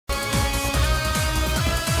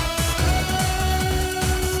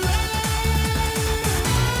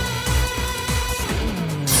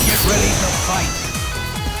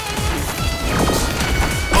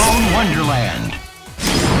Wonderland.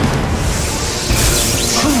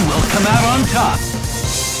 Who will come out on top?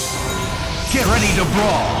 Get ready to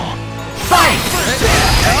brawl. Fight!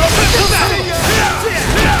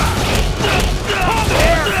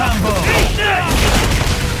 Air combo!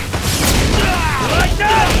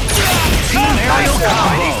 Team aerial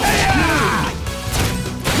combo!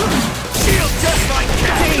 Shield just like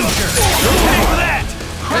that! Danger!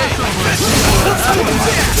 Pay for that!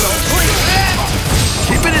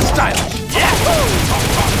 Keep it in style! Yeah!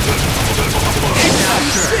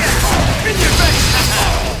 In your face!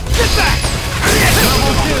 Get back!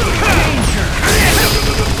 Level 2! Danger!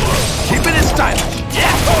 Keep it in style!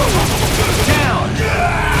 Yeah! Down!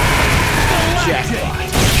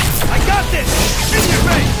 Jackpot! I got this! In your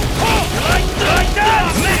face! Like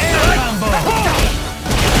that! Air combo!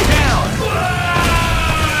 Down!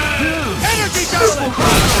 Dude! Energy doubling!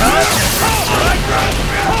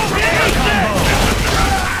 Air combo!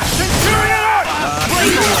 Centurion Arc!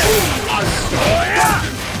 Blade away!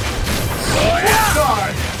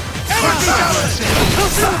 Energy doubling!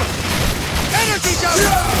 Energy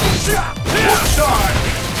doubling!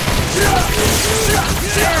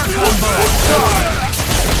 Air combo!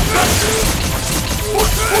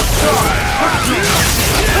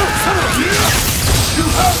 You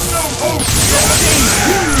have no hope!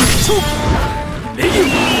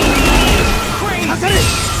 Crazy!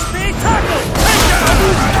 Speed tackle!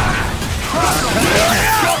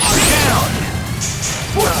 Down!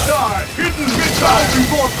 Foot side! Hidden missile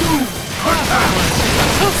before doom! Foot side!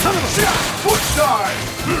 Foot side!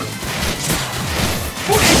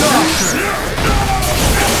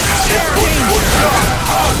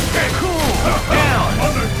 Cool! Down!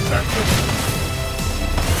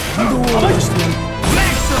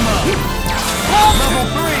 Maximum! Level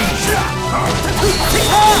 3!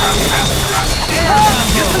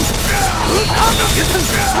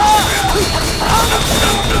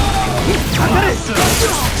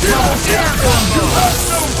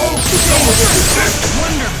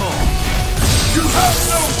 Wonderful! You have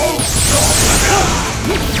no hope!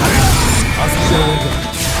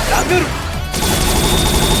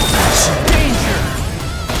 Danger!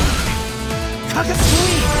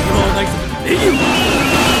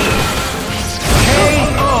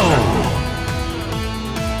 KO!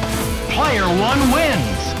 Player 1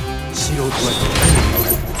 wins!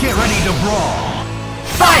 Get ready to brawl!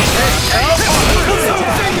 Fight!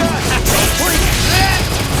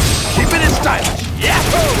 Keep it in style! Yeah!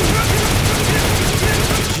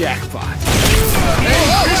 Jackpot!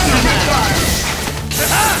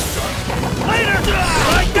 Later!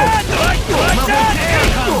 Like that! Like that! Air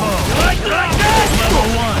combo! Like that! Level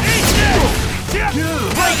 1! Dude!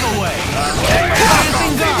 Breakaway!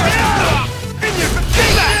 Dancing guard! In your get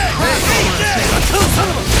back!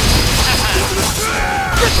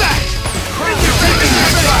 Get back! In your face!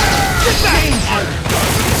 Get back!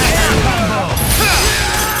 Air combo!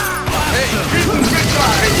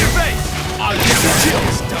 In your face! I'll give you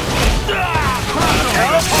chills!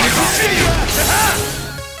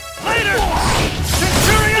 Later!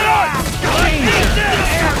 Centurion Arc!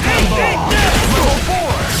 Air combo! Level 4!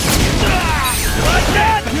 Like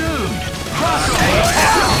that! Dude! Crossover!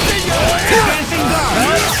 Dancing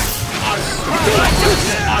guard!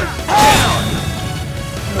 Down!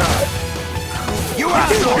 You are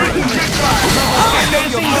sorry!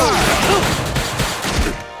 Dancing guard!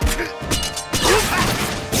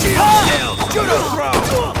 Shield! Judo throw!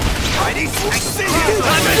 Mighty I see you!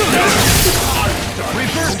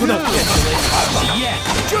 Reverse move! Yes!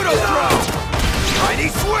 Judo throw! Mighty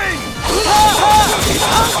swing!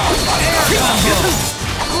 Air combo!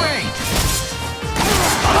 Great!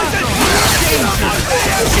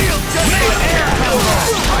 Shield just Air combo!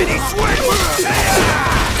 mighty swing!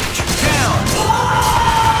 Down!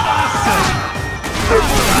 Awesome!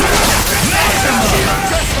 Maximum!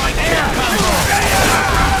 Just like Air combo!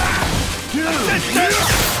 Dude!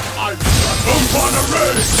 Up on a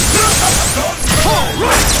race!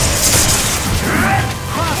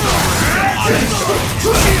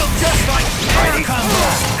 Shield just like Air combo!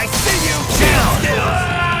 I see you! Down!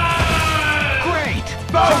 Great!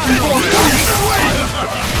 I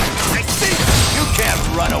see you! You can't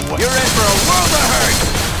run away! You're in for a world of hurt!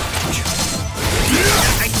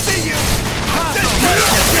 I see you!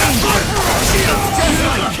 Shield just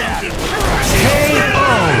like cat! KO!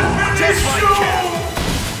 Just like cat!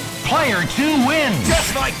 Player 2 wins!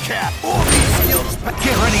 Just like cat! All these skills...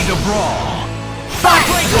 Get ready to brawl! Fight!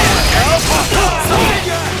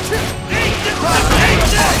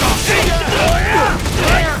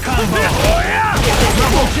 Air combo!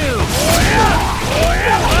 Level 2!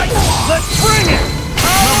 Let's bring it!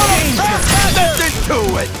 Level danger! That's into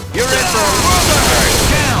it! You're in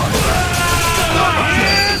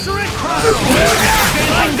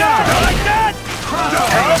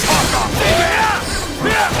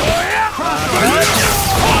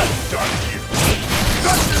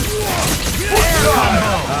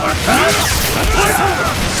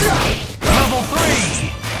Level 3!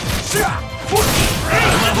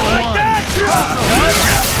 Level 1!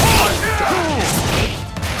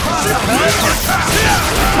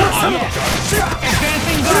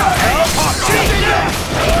 Advancing guard!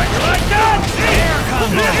 Like that! Air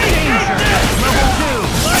combo! Danger! Level 2!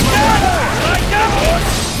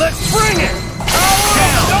 Let's bring it!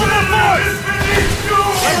 Down the force!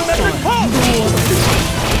 Elementary pulse!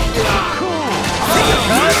 Cool!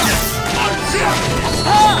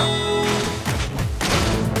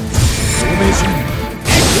 Formation!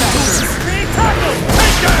 Three tackle!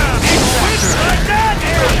 Takedown! Like that!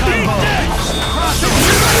 Air combo!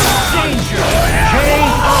 Danger!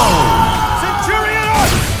 KO! Centurion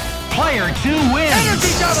arc! Player 2 wins!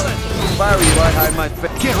 Energy javelin! Fiery right behind my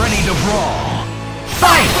face. Get ready to brawl!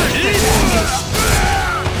 Fight! Get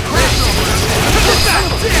back!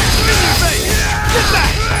 In your face! Get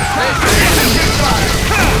back!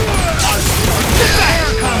 Air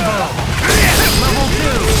combo! Level 2!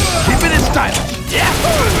 Keep it in style!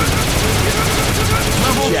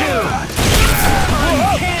 Level 2!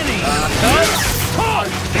 Uncanny!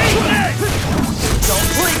 Don't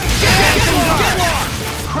blink! Get lost!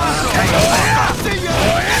 Crossover! Advancing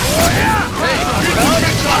guard!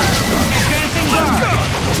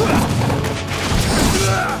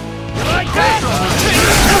 You like that?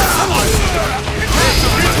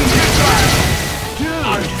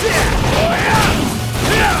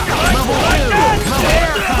 Level 2!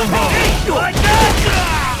 Air combo! You like that?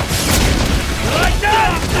 You like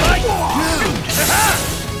that?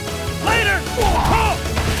 Later! You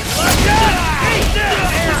like that? Eat this!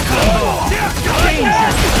 Air combo! Danger!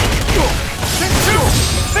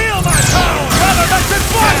 Feel my power! Elementary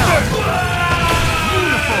blaster!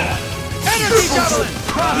 Beautiful! Energy javelin!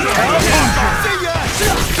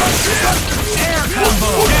 Air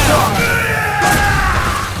combo! Down!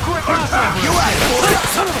 Quick crossover! You air combo!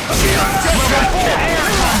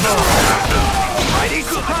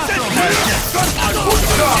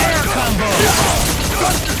 Air combo!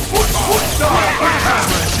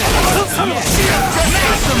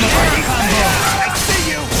 Maximum air combo! I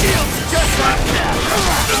see you! Shield! Just like that!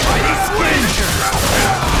 Mighty Squincher!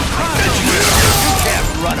 You can't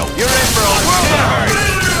run away! You're in for a world of hurt!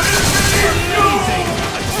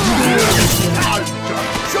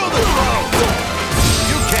 Show the throw!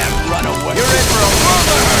 You can't run away! You're in for a world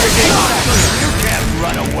of hurt! You can't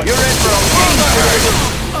run away! You're in for a world of hurt!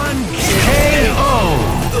 KO!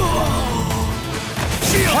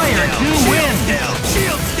 Player 2 wins!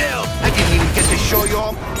 Shield still! I didn't even get to show you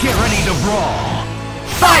all. Get ready to brawl!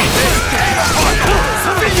 Fight!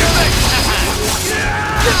 Spin your face!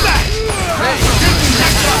 Get back! Hey,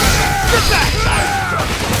 Get back!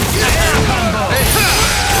 Air combo!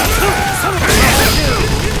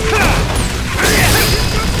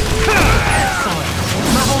 Excellent!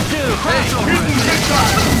 Level 2! Crossover!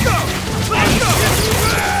 Go! Let's go!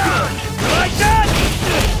 Good! Like that?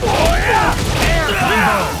 Oh yeah! Air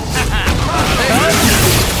combo!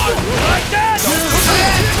 Like that? Cool!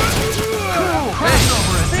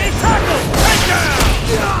 Crossover! Big tackle! Takedown!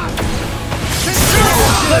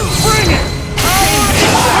 Let's bring it!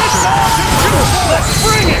 Let's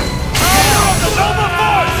bring it! Power of the Nova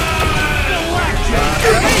Force!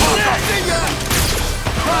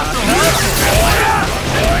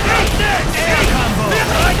 Air combo!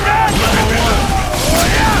 Like that? Oh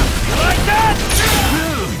yeah! You like that?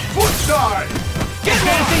 Dude! Foot side!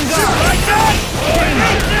 Advancing guard! Like that?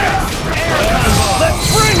 Air combo! Let's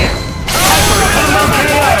bring it!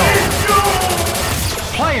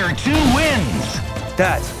 Player 2 wins!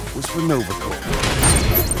 that was for Nova Corps.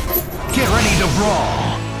 Get ready to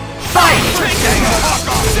brawl! Fight!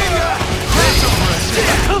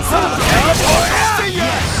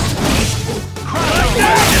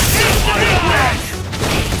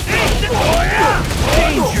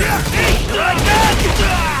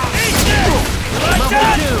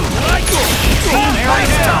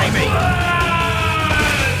 Timing!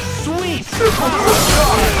 Sweet! Combo!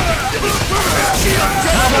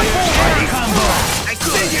 I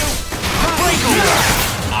see you!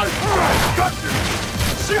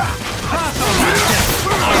 Crossover!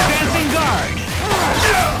 Advancing guard!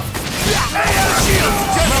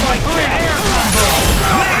 Level 3 air combo!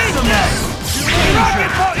 Maximum!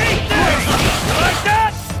 Danger! Like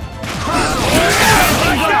that? Crossover!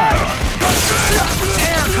 Advancing guard!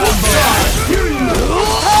 Air combo!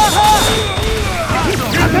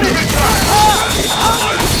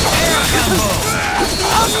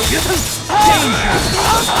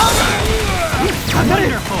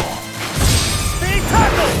 Wonderful! Big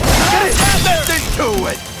tackle! Nothing to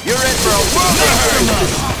it! You're in for a world of hurt!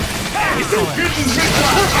 Excellent!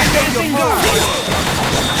 Advancing guard!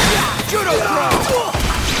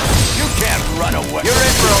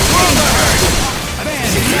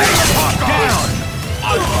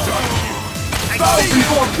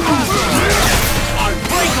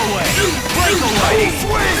 Breakaway!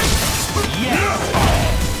 Breakaway! Yes!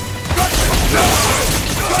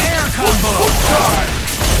 Air combo!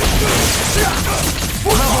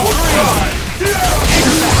 Level 3!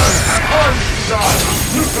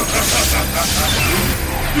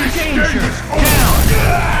 Danger! Down!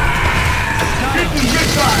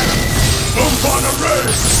 Move on a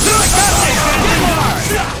race!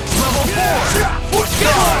 Level 4!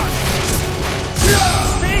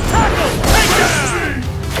 Stay tackled! Take it!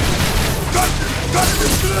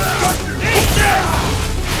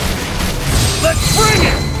 Let's bring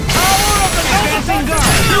it! Power of the advancing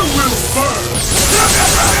guard! You will burn!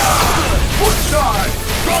 Foot side!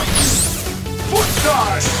 Foot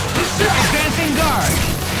side! Advancing guard!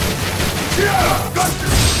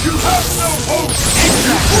 You have no hope!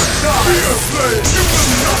 You foot side! Be afraid! You will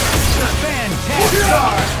not! Foot Fantastic!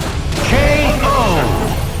 side! KO!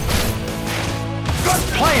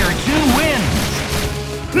 Player 2 wins!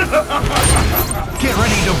 Get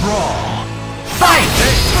ready to brawl! Fight!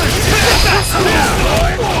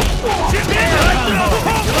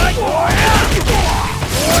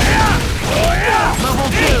 Level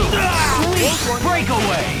 2! Sweet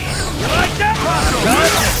breakaway! You like that?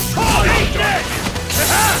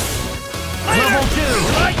 Level 2!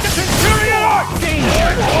 Like the Centurion Arc! Danger!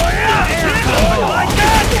 Air combo! Like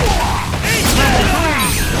that! Level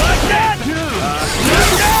 3! Like that!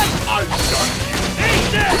 Like that! I'm done. Eat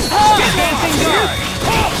this! Advancing guard!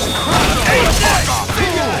 Eat this!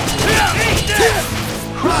 Eat this!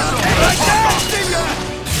 Like that!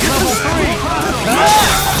 Level 3!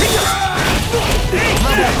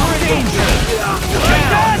 Level 3 danger!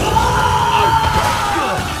 Down!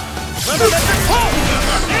 Let it pop!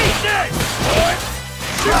 Eat this!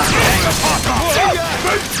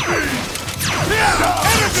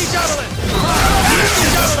 Energy javelin!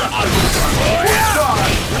 Energy javelin!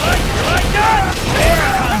 You like that? Air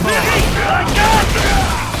combo! You like that?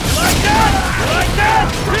 You like that? You like that?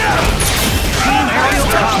 Team aerial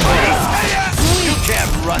combo! You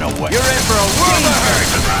can't run away. You're in for a world of hurt.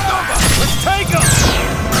 Let's take him!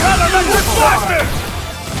 Electric blaster!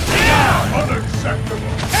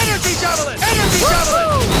 Unacceptable. Energy javelin! Energy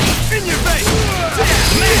javelin! In your face!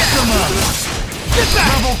 Maximum! Get back!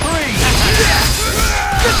 Level 3!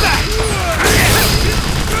 Get back!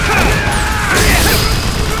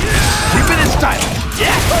 Keep it in style.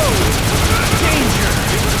 Danger!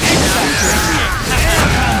 Air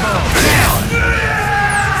combo! Down!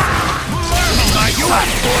 You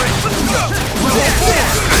asked for it. Level 4!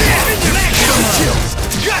 Maximum!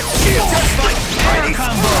 Got shield. Just like Air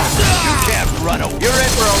combo! you can't run away. You're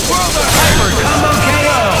in for a world of hurt. Combo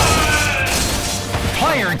KO!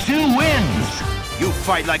 Player 2 wins! You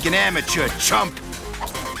fight like an amateur, chump.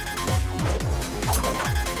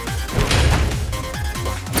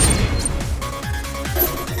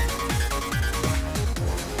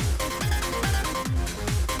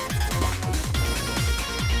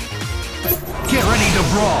 Get ready to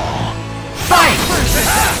brawl! Fight! First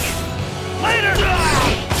attack! Later!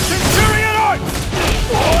 Centurion Arc!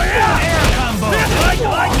 Air combo!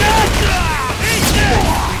 Like that! Eat this!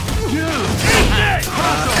 Dude! Eat this!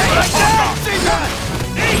 Like that!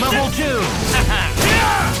 Level 2!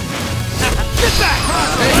 Get back!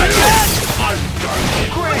 Like that!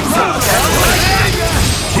 Great!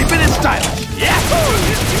 Keep it in style. Get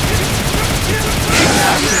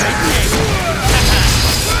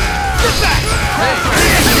back!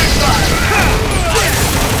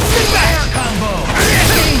 Air combo!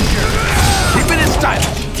 Danger! Keep it in style.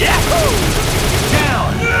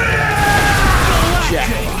 Down!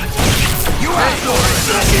 Jackpot. You asked for it.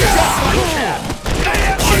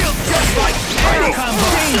 Shield just like Air combo!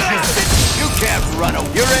 Danger! You can't run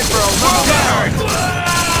away. You're in for a world of hurt.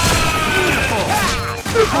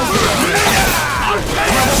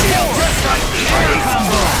 Air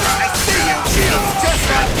combo! Shield just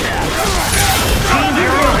like that. Team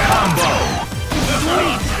aerial combo!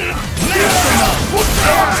 Sweet! Maximum!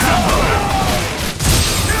 Air combo!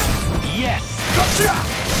 Yes!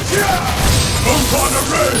 Move on a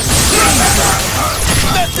race!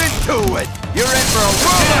 Nothing to it. You're in for a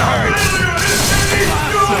world of hurt.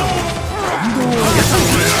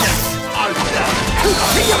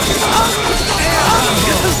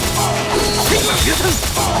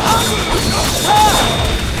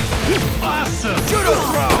 Awesome! Judo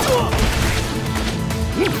throw.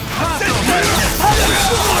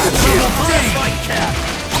 Just like Cap!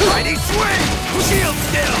 Mighty swing. Shield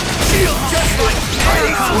still! Shield just like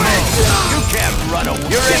Mighty swing. You can't run away.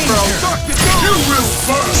 You're in for a You will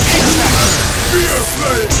burn! Be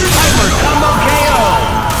afraid! Combo KO!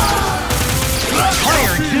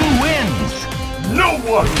 Player 2 wins! No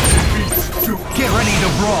Get ready to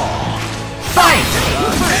brawl. Fight!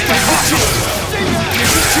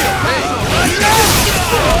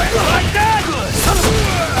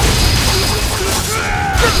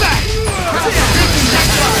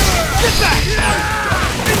 Get back!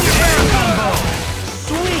 Air combo!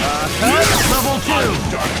 Sweet! Level 2!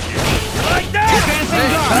 Like that!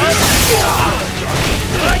 Advancing guard!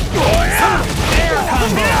 Air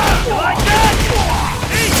combo! Like that!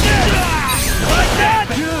 Eat this! Like that!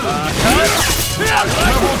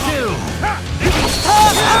 Level 2!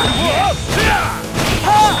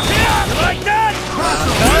 Like that!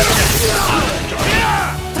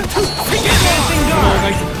 Advancing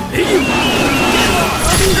guard!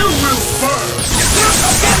 You will burn!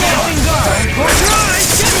 Advancing guard!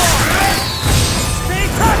 Stay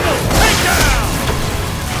tackled! Take down!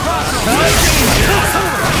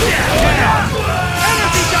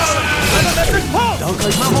 Energy down! Electric pulse!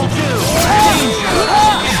 Level 2! Danger!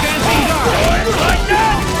 Advancing guard! Like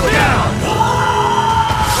that! Down!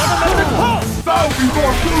 Electric pulse! Thousand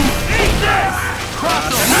more food! Eat this!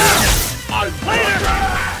 Crossover! Later!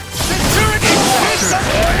 Security!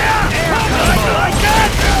 Like that!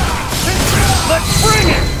 Let's bring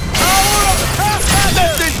it! Power of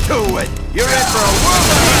half-hazard! Listen to it! You're in for a world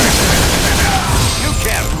of hurt! You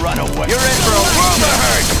can't run away! You're in for a world of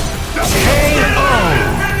hurt!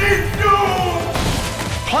 KO!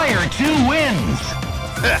 Player 2 wins!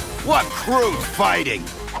 What crude fighting!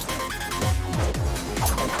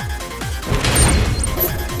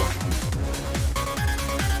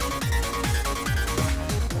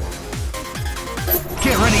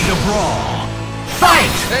 Get ready to brawl! Fight!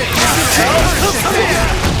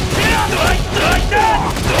 Like that!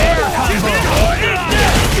 Air combo!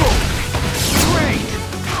 Great!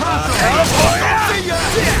 Crossover!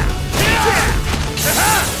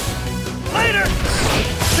 Later!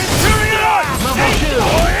 Centurion! Level 2!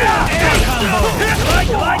 Air combo!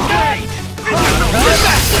 Like that! Get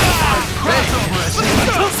back!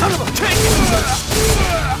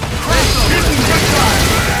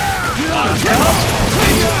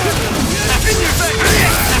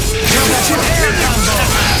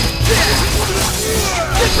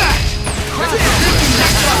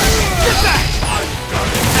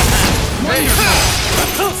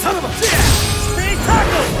 Son of a... Stay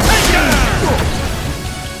tackled! Take down!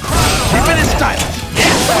 Keep it in style!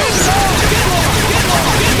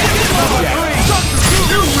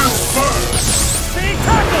 You will burn! Stay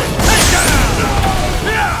tackled! Take down!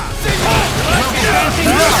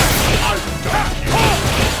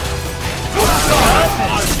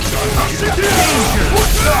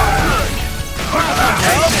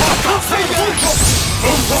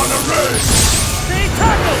 Upon a race! Stay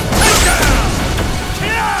tackled! Take down!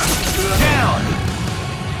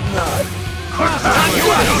 Down!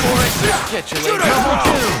 Get you Level 2!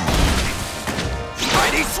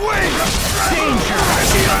 Mighty swing! Danger!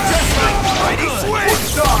 Mighty swing!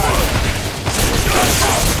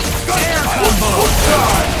 Air combo!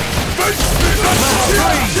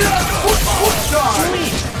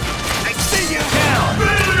 Sweet! I see you! Down!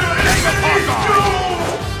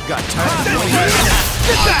 Got time to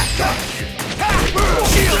Get back!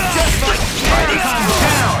 Mighty combo!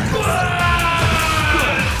 Down!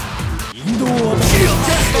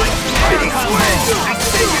 Mighty swing! I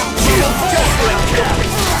see you!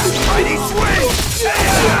 Mighty swing!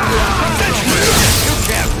 You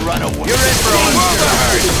can't run away! You're in for a world of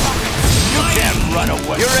hurt! You can't run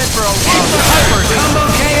away! You're in for a world of hurt! Combo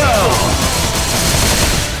KO!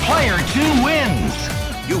 Player 2 wins!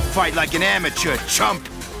 You fight like an amateur, chump!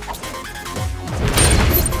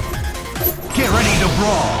 Get ready to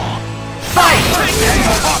brawl! Fight!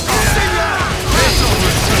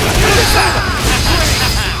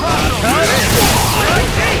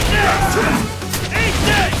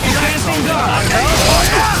 Advancing guard!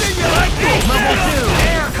 Level 2!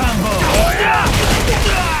 Air combo!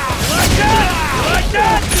 Like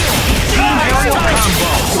that! Aerial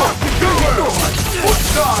combo!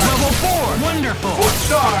 Level 4! Wonderful!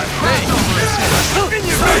 Crossover assist! In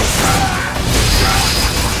your face!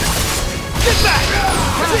 Get back!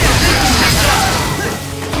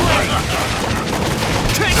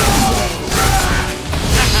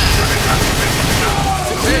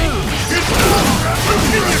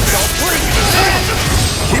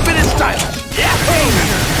 Keep it in style!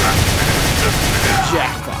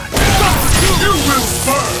 Jackpot! You will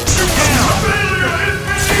burn!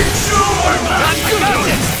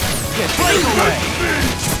 Break away!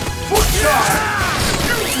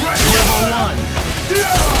 Level 1!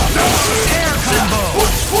 Air combo!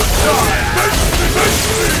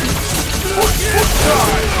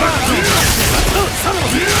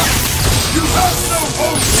 You have no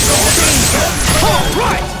hope! All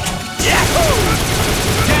right! Yahoo!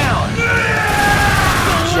 Down!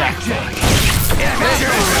 Galactic!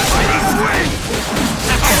 Mighty swing!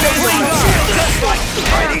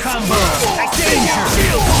 Mighty Combo! Danger!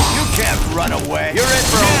 You can't run away! You're in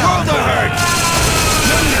for a world of hurt!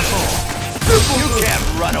 Wonderful! You can't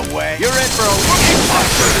run away! You're in for a world of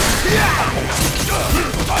hurt!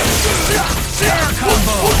 Air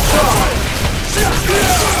combo!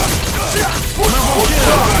 Level 2!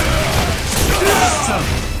 Awesome!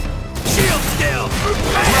 Shield skill!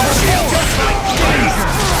 Just like danger!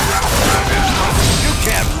 You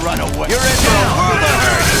can't run away! You're in for a world of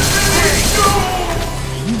hurt!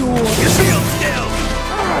 Shield skill!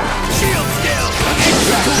 Shield skill! Shield skill!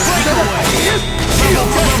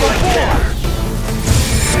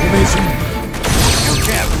 You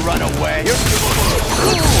can't run away! You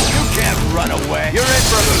can't run away! You're in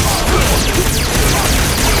for a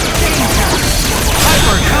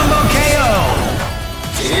Hyper combo KO!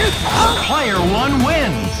 Player 1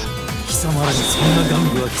 wins! 貴様らにそんな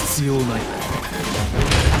玩具は必要ない。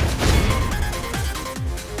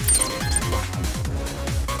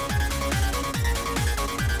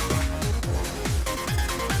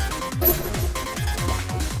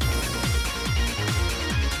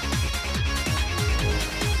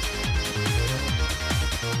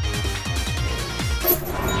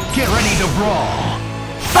Get ready to brawl!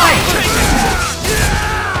 Fight!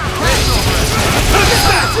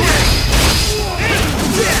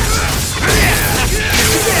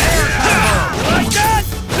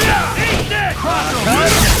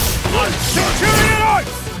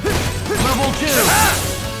 Level 2!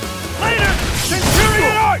 Later!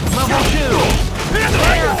 Centurion Arts! Level 2!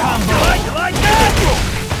 Air combo! Like that!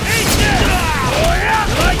 Eat this!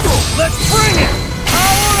 Let's bring it!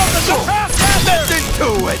 Power of the surpassed! Listen to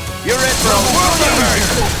it! You're in for a world of hurt!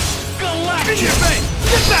 Galactic! In your face!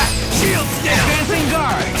 Get back! Shield skill! Advancing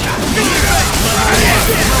guard! In your face!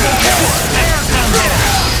 Air combo!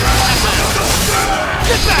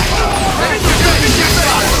 Get back! In your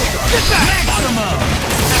face! Get back! Maximum!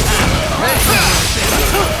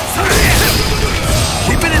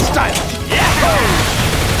 Keep it in style!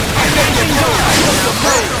 Advancing guard!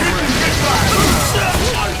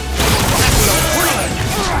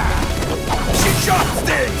 She shot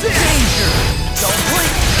sting! Danger! Don't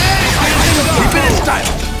blink! Keep it in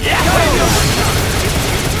style!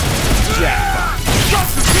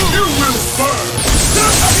 You will burn!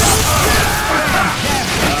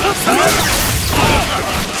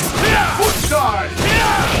 Foot side!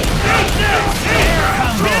 Air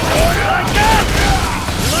combo! Like that!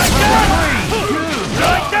 Like that!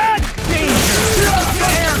 Like that! Danger!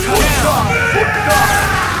 Air combo!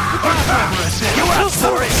 You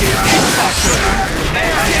outsource it!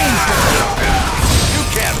 Danger! You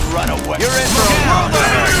can't run away! You're in for a world of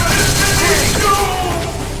hurt!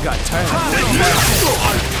 Got tired.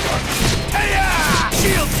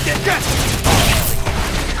 Shield stick!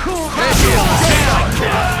 Cool!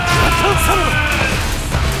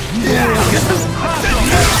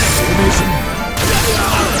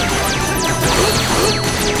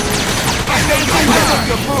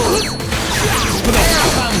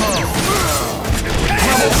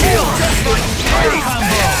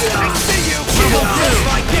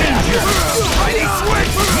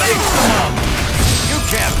 You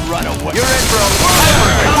can't run away! You're in for a world!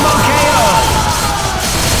 Combo KO!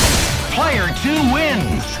 Player 2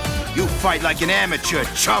 wins! You fight like an amateur,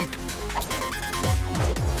 chump!